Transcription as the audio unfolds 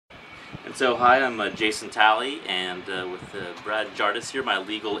And so, hi, I'm Jason Talley, and with Brad Jardis here, my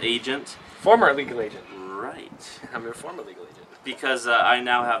legal agent. Former legal agent. Right. I'm a former legal agent. Because I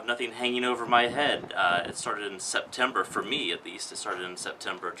now have nothing hanging over my head. It started in September, for me at least. It started in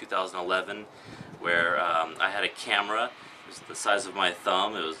September 2011, where I had a camera. It was the size of my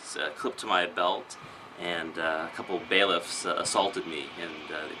thumb. It was clipped to my belt, and a couple of bailiffs assaulted me, and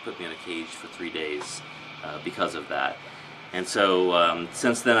they put me in a cage for 3 days because of that. And so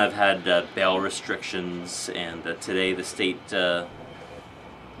since then I've had bail restrictions, and today the state, the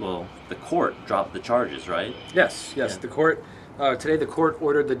court dropped the charges, right? Yes, Yeah. the court, today the court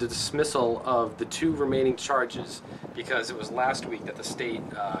ordered the dismissal of the 2 remaining charges because it was last week that the state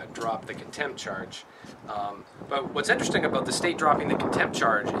dropped the contempt charge. But what's interesting about the state dropping the contempt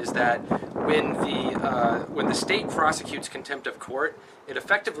charge is that when the state prosecutes contempt of court, it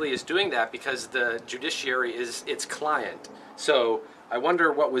effectively is doing that because the judiciary is its client. So I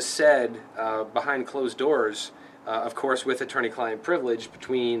wonder what was said behind closed doors, of course with attorney-client privilege,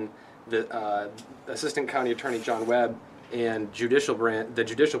 between the Assistant County Attorney John Webb and the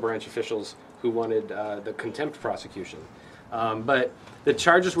judicial branch officials who wanted the contempt prosecution. But the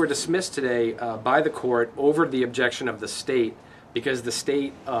charges were dismissed today by the court over the objection of the state because the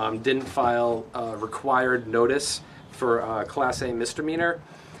state didn't file required notice for Class A misdemeanor.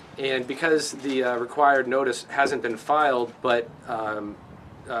 And because the required notice hasn't been filed, but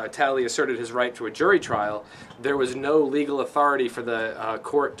Talley asserted his right to a jury trial, there was no legal authority for the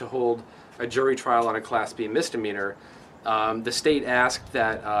court to hold a jury trial on a Class B misdemeanor. The state asked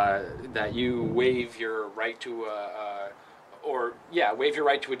that you waive your right to waive your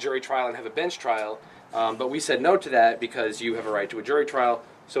right to a jury trial and have a bench trial, but we said no to that because you have a right to a jury trial.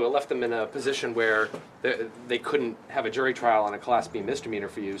 So it left them in a position where they couldn't have a jury trial on a Class B misdemeanor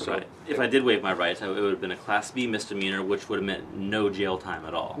for you. So right. If I did waive my rights, it would have been a Class B misdemeanor, which would have meant no jail time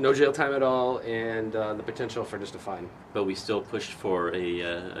at all. No jail time at all, and the potential for just a fine. But we still pushed for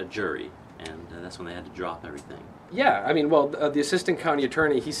a jury, and that's when they had to drop everything. Yeah, I mean, well, the assistant county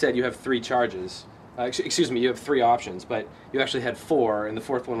attorney, he said you have 3 charges. You have 3 options, but you actually had 4, and the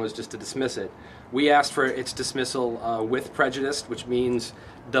 4th one was just to dismiss it. We asked for its dismissal with prejudice, which means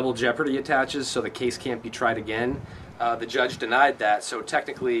double jeopardy attaches, so the case can't be tried again. The judge denied that, so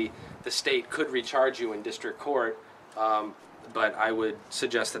technically the state could recharge you in district court, but I would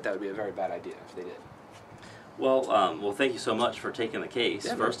suggest that would be a very bad idea if they did. Well, thank you so much for taking the case,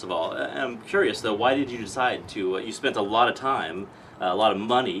 Yeah, first of all. I'm curious, though, why did you decide to, you spent a lot of time, a lot of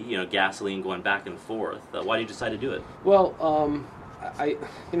money, gasoline going back and forth. Why did you decide to do it? Well,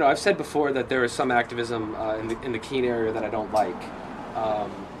 I've said before that there is some activism in the Keene area that I don't like.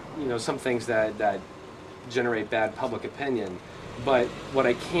 Some things that generate bad public opinion. But what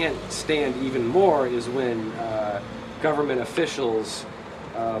I can't stand even more is when government officials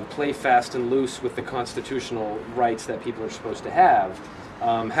play fast and loose with the constitutional rights that people are supposed to have.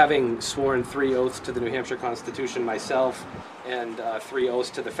 Having sworn 3 oaths to the New Hampshire Constitution myself and 3 oaths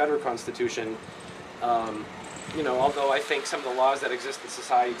to the federal Constitution, although I think some of the laws that exist in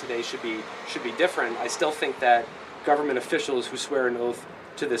society today should be different, I still think that government officials who swear an oath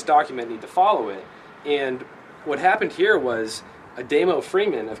to this document need to follow it. And what happened here was Adamo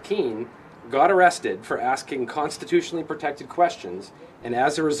Freeman of Keene got arrested for asking constitutionally protected questions, and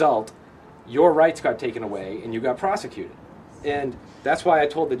as a result, your rights got taken away and you got prosecuted. And that's why I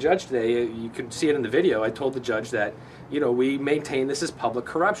told the judge today, you could see it in the video, I told the judge that, we maintain this as public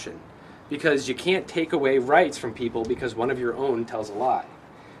corruption. Because you can't take away rights from people because one of your own tells a lie.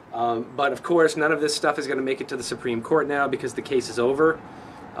 But of course, none of this stuff is going to make it to the Supreme Court now because the case is over.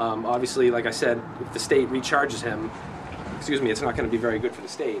 Obviously, like I said, if the state recharges him, it's not going to be very good for the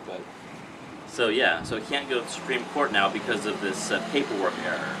state. But So it can't go to the Supreme Court now because of this paperwork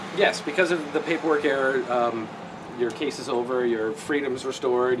error. yes, because of the paperwork error, your case is over, your freedom's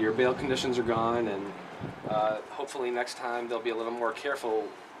restored, your bail conditions are gone, and hopefully next time they'll be a little more careful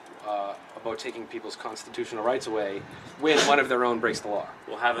about taking people's constitutional rights away when one of their own breaks the law.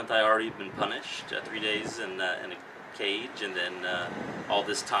 Well, haven't I already been punished 3 days in a cage, and then all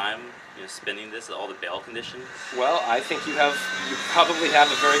this time, spending this, all the bail conditions? Well, I think you probably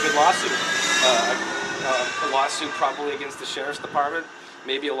have a very good lawsuit. A lawsuit probably against the sheriff's department,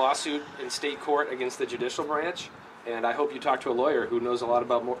 maybe a lawsuit in state court against the judicial branch, and I hope you talk to a lawyer who knows a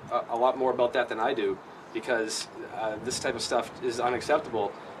lot more about that than I do, because this type of stuff is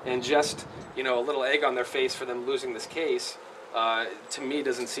unacceptable. And just, a little egg on their face for them losing this case, to me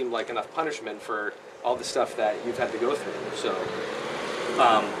doesn't seem like enough punishment for all the stuff that you've had to go through. So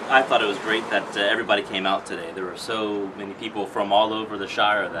I thought it was great that everybody came out today. There were so many people from all over the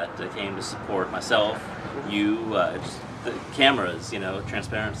Shire that came to support myself, you, the cameras, you know,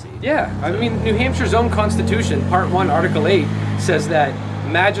 transparency. Yeah, I mean, New Hampshire's own constitution, Part 1, Article 8, says that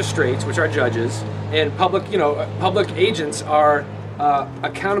magistrates, which are judges, and public agents are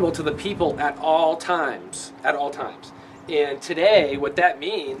accountable to the people at all times. At all times. And today, what that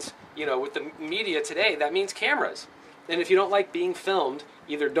means, you know, with the media today, that means cameras. And if you don't like being filmed,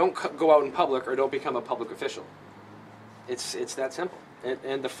 either don't go out in public or don't become a public official. It's that simple.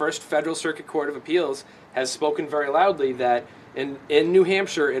 And the First Federal Circuit Court of Appeals has spoken very loudly that in New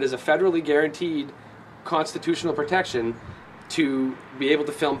Hampshire, it is a federally guaranteed constitutional protection to be able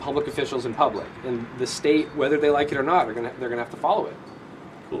to film public officials in public. And the state, whether they like it or not, they're gonna have to follow it.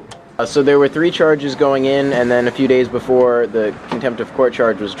 Cool. So there were 3 charges going in, and then a few days before, the contempt of court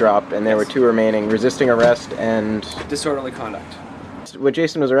charge was dropped, and there were 2 remaining: resisting arrest and Disorderly conduct. what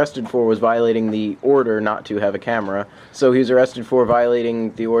Jason was arrested for was violating the order not to have a camera. So he was arrested for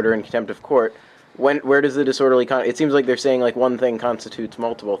violating the order in contempt of court. Where does the disorderly conduct? It seems like they're saying like one thing constitutes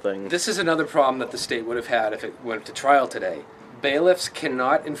multiple things. This is another problem that the state would have had if it went to trial today. Bailiffs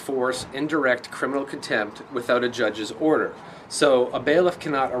cannot enforce indirect criminal contempt without a judge's order. So a bailiff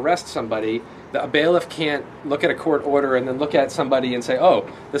cannot arrest somebody. A bailiff can't look at a court order and then look at somebody and say,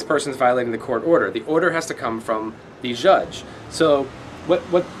 oh, this person's violating the court order. The order has to come from the judge. So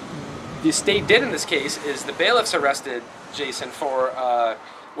what the state did in this case is the bailiffs arrested Jason for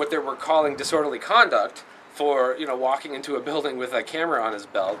what they were calling disorderly conduct, for, you know, walking into a building with a camera on his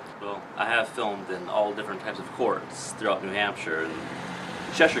belt. Well, I have filmed in all different types of courts throughout New Hampshire, and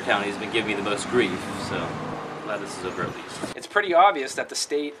Cheshire County has been giving me the most grief, so I'm glad this is over at least. It's pretty obvious that the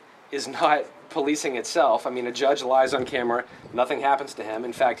state is not policing itself. I mean, a judge lies on camera, nothing happens to him.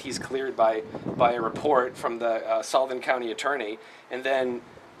 In fact, he's cleared by a report from the Sullivan County attorney, and then,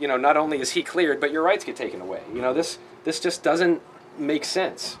 you know, not only is he cleared, but your rights get taken away. You know, this just doesn't make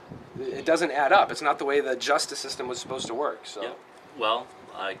sense. It doesn't add up. It's not the way the justice system was supposed to work. So, Yeah. Well,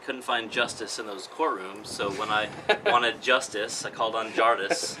 I couldn't find justice in those courtrooms, so when I wanted justice, I called on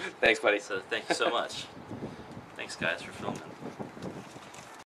Jardis. Thanks, buddy. So thank you so much. Thanks, guys, for filming.